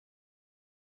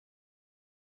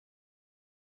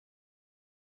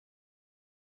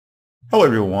Hello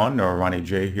everyone, Ronnie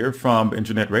J here from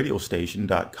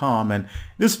internetradiostation.com, and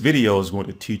this video is going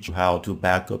to teach you how to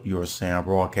back up your SAM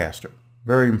broadcaster.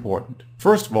 Very important.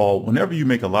 First of all, whenever you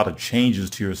make a lot of changes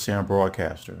to your SAM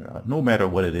broadcaster, no matter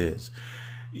what it is,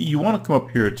 you want to come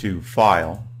up here to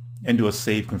File and do a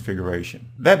Save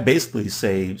Configuration. That basically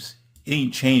saves any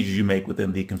changes you make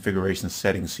within the configuration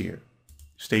settings here.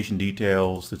 Station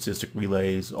details, statistic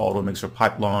relays, auto mixer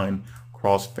pipeline,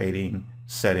 crossfading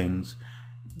settings,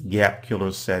 gap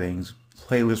killer settings,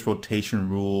 playlist rotation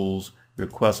rules,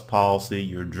 request policy,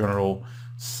 your general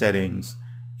settings,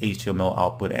 HTML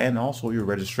output, and also your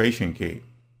registration key.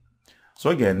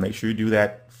 So again, make sure you do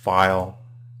that File,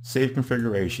 Save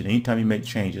Configuration anytime you make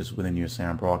changes within your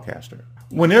SAM broadcaster.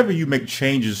 Whenever you make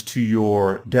changes to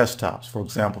your desktops, for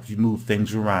example, if you move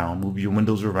things around, move your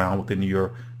windows around within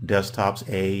your desktops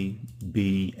A,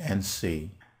 B, and C.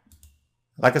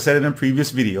 Like I said in a previous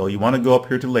video, you want to go up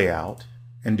here to Layout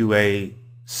and do a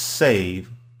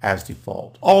Save as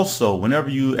default. Also, whenever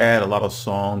you add a lot of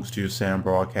songs to your SAM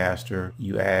broadcaster,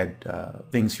 you add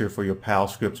things here for your PAL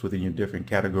scripts within your different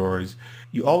categories,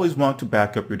 you always want to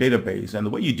back up your database. And the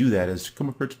way you do that is come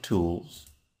up here to Tools,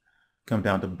 come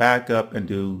down to Backup and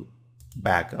do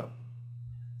Backup.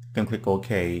 Then click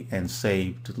OK and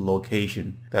save to the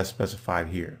location that's specified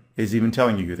here. It's even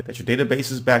telling you that your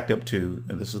database is backed up to,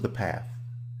 and this is the path,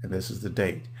 and this is the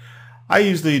date. I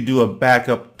usually do a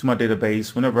backup to my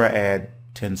database whenever I add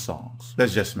 10 songs.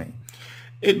 That's just me.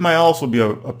 It might also be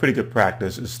a pretty good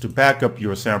practice is to back up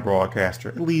your SAM broadcaster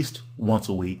at least once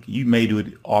a week. You may do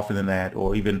it often than that,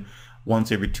 or even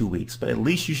once every 2 weeks, but at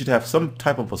least you should have some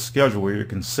type of a schedule where you're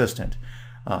consistent.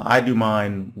 I do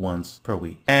mine once per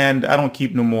week, and I don't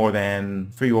keep no more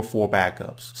than 3 or 4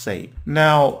 backups saved.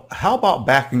 Now, how about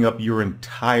backing up your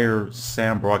entire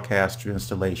SAM broadcaster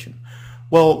installation?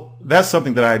 Well, that's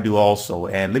something that I do also,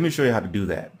 and let me show you how to do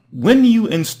that. When you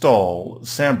install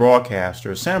SAM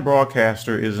Broadcaster is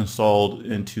installed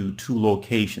into 2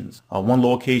 locations. One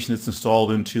location it's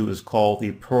installed into is called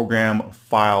the Program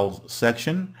Files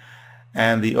section,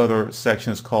 and the other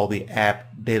section is called the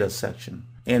App Data section.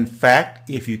 In fact,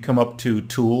 if you come up to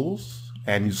Tools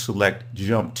and you select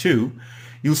Jump to,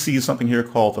 you'll see something here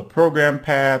called the Program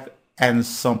Path and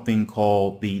something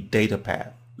called the Data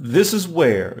Path. These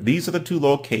are the 2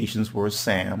 locations where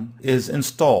SAM is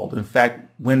installed. In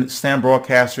fact, when SAM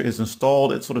Broadcaster is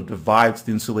installed, it sort of divides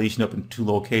the installation up into 2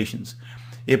 locations.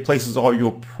 It places all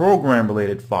your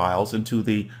program-related files into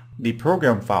the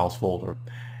Program Files folder,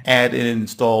 and it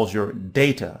installs your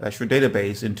data, that's your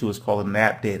database, into what's called an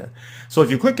App Data. So if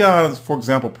you click on, for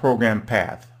example, Program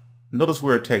Path, notice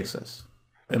where it takes us.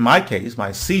 In my case,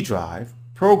 my C drive,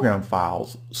 Program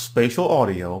Files, Spatial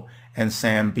Audio, and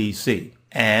SAM BC.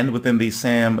 And within the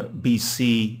SAM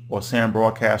BC or SAM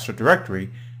Broadcaster directory,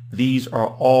 these are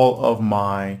all of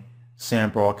my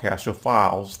SAM Broadcaster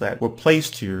files that were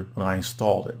placed here when I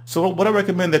installed it. So what I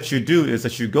recommend that you do is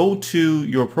that you go to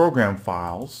your program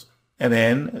files and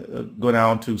then go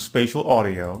down to Spatial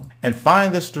Audio and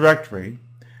find this directory,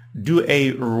 do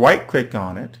a right click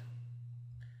on it,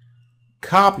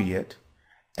 copy it,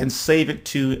 and save it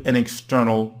to an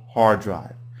external hard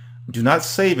drive. Do not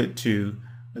save it to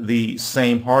the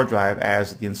same hard drive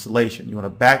as the installation. You want to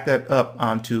back that up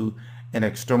onto an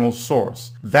external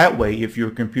source. That way, if your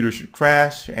computer should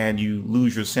crash and you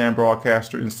lose your SAM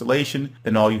Broadcaster installation,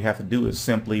 then all you have to do is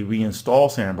simply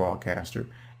reinstall SAM Broadcaster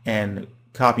and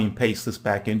copy and paste this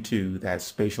back into that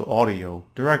Spatial Audio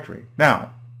directory.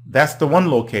 Now, that's the one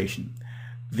location.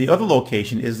 The other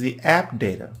location is the App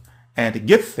Data. And to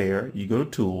get there, you go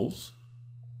to Tools,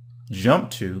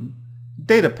 jump to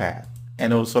Data Path.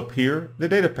 And notice up here, the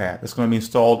data path. It's going to be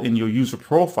installed in your user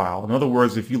profile. In other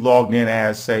words, if you logged in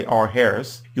as, say, R.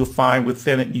 Harris, you'll find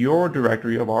within your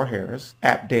directory of R. Harris,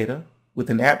 App Data.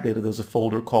 Within App Data, there's a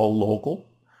folder called Local.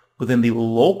 Within the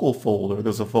Local folder,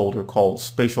 there's a folder called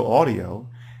Spatial Audio.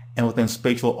 And within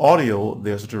Spatial Audio,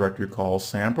 there's a directory called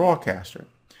SAM Broadcaster.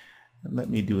 And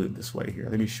let me do it this way here.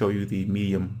 Let me show you the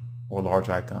medium or large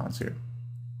icons here.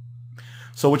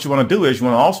 So what you want to do is you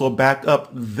want to also back up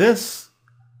this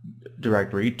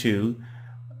directory to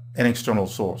an external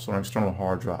source or an external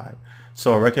hard drive.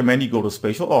 So I recommend you go to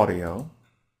Spatial Audio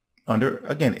under,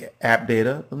 again, App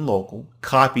Data and Local,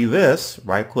 copy this,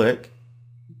 right click,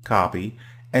 copy,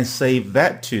 and save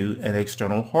that to an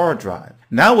external hard drive.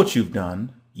 Now what you've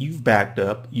done, you've backed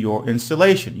up your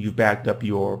installation. You've backed up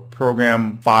your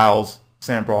program files,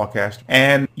 SAM Broadcaster,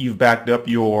 and you've backed up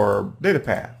your data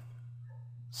path,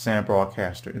 SAM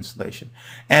Broadcaster installation.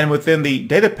 And within the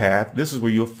data path, this is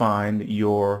where you'll find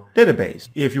your database.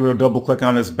 If you were to double click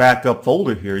on this backup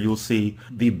folder here, you'll see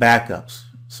the backups.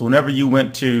 So whenever you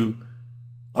went to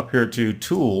up here to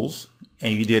Tools,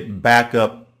 and you did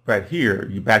backup right here,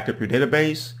 you backed up your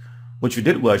database, what you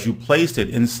did was you placed it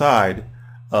inside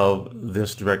of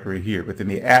this directory here within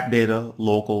the App Data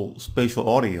Local Spatial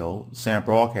Audio SAM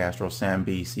Broadcaster or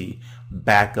SAM-BC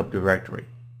backup directory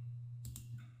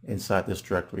inside this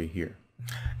directory here.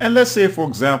 And let's say, for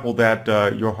example, that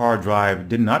your hard drive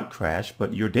did not crash,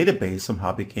 but your database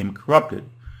somehow became corrupted.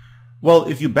 Well,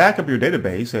 if you back up your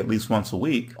database at least once a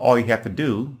week, all you have to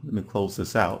do, let me close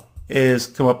this out, is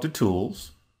come up to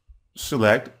Tools,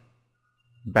 select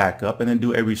Backup, and then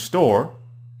do a Restore.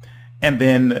 And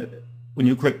then when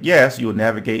you click Yes, you'll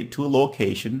navigate to a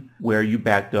location where you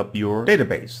backed up your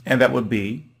database. And that would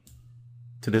be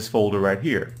to this folder right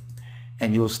here.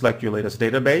 And you'll select your latest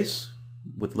database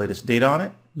with the latest data on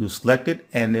it. You select it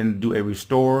and then do a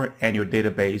Restore, and your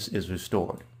database is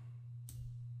restored.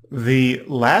 The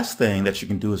last thing that you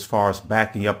can do as far as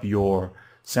backing up your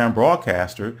SAM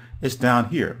Broadcaster is down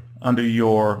here under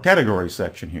your category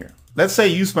section here. Let's say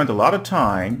you spent a lot of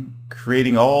time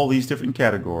creating all these different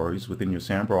categories within your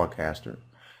SAM Broadcaster.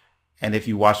 And if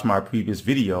you watched my previous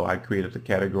video, I created a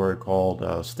category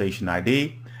called Station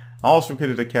ID. I also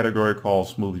created a category called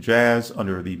Smooth Jazz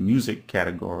under the music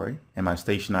category, and my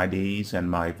station IDs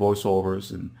and my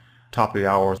voiceovers and top of the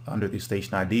hour under the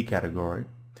station ID category.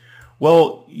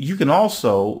 Well, you can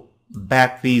also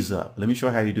back these up. Let me show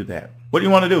you how you do that. What you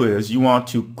want to do is you want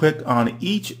to click on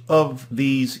each of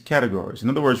these categories. In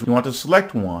other words, you want to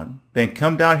select one, then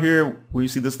come down here where you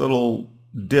see this little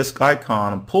disk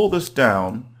icon and pull this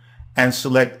down and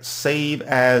select Save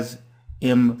as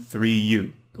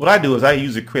M3U. What I do is I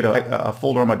usually create a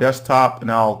folder on my desktop,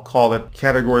 and I'll call it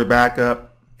Category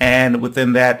Backup, and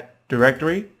within that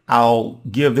directory I'll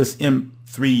give this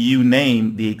M3U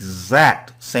name the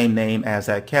exact same name as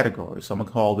that category. So I'm going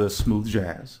to call this Smooth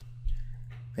Jazz.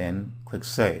 Then click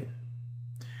Save.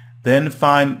 Then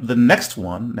find the next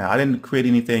one. Now I didn't create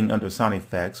anything under sound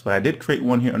effects, but I did create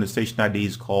one here under station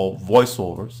IDs called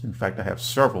voiceovers. In fact, I have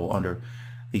several under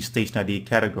these station ID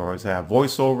categories. I have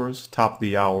voiceovers, top of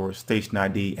the hour, station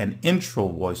ID, and intro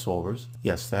voiceovers.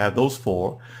 Yes, I have those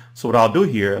four. So what I'll do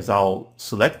here is I'll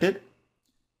select it,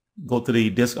 go to the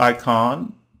disk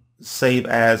icon, save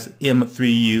as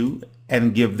M3U,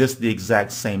 and give this the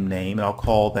exact same name. And I'll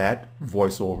call that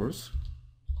voiceovers.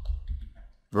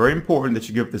 Very important that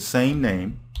you give it the same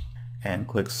name, and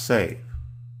click Save.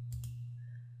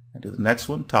 And do the next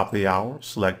one, top of the hour,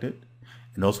 select it,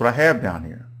 and notice what I have down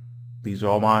here. These are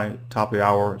all my top of the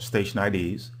hour station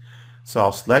IDs. So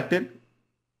I'll select it,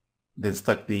 then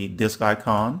select the disk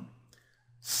icon,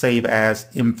 save as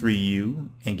M3U,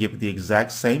 and give it the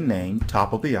exact same name,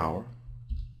 top of the hour.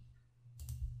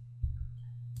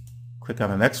 Click on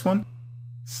the next one,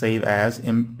 save as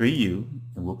M3U,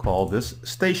 and we'll call this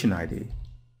station ID.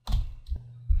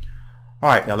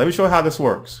 Alright, now let me show you how this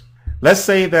works. Let's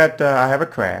say that I have a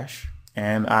crash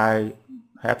and I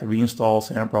have to reinstall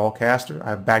SAM Broadcaster.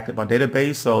 I've backed up my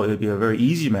database, so it would be a very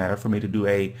easy matter for me to do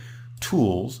a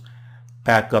Tools,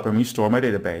 back up and restore my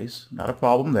database. Not a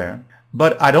problem there.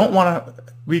 But I don't want to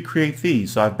recreate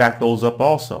these, so I've backed those up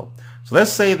also. So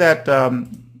let's say that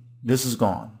this is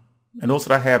gone. And notice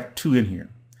that I have two in here.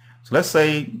 So let's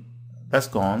say that's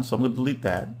gone, so I'm going to delete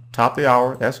that. Top of the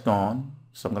hour, that's gone,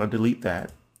 so I'm going to delete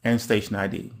that. And station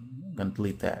ID, I'm going to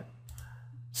delete that.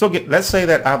 So let's say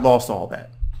that I've lost all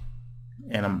that,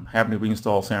 and I'm having to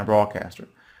reinstall SAM Broadcaster.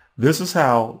 This is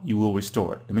how you will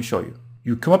restore it. Let me show you.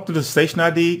 You come up to the station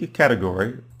ID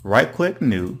category, right click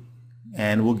New,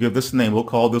 and we'll give this a name. We'll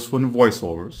call this one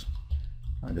Voiceovers.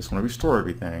 I just want to restore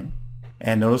everything.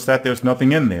 And notice that there's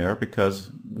nothing in there because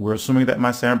we're assuming that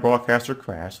my SAM Broadcaster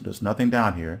crashed, so there's nothing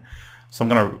down here. So I'm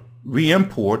going to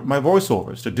re-import my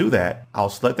voiceovers. To do that, I'll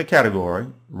select the category,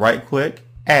 right click,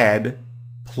 add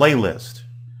playlist.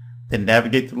 Then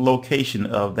navigate to the location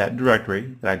of that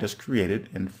directory that I just created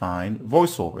and find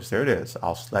voiceovers. There it is.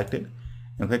 I'll select it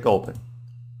and click open.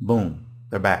 Boom,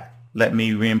 they're back. Let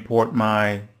me re-import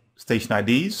my station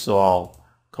IDs. So I'll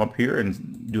come up here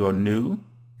and do a new,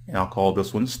 and I'll call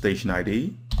this one station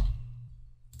ID.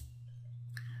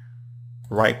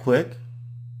 Right click,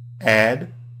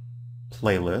 add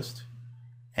playlist,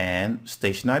 and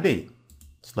station ID.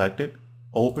 Select it,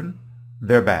 open,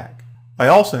 they're back. I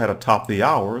also had a top of the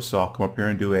hour, so I'll come up here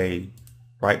and do a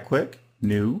right click,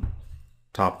 new,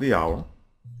 top of the hour,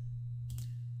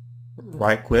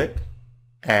 right click,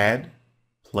 add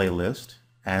playlist,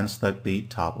 and select the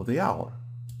top of the hour.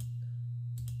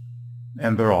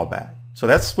 And they're all back. So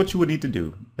that's what you would need to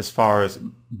do as far as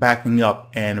backing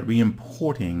up and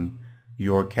re-importing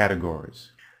your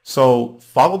categories. So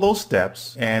follow those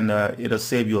steps and it'll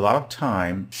save you a lot of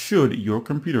time should your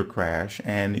computer crash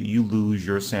and you lose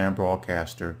your SAM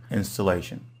broadcaster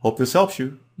installation. Hope this helps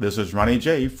you. This is Ronnie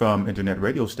J from Internet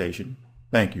Radio Station.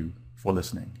 Thank you for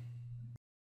listening.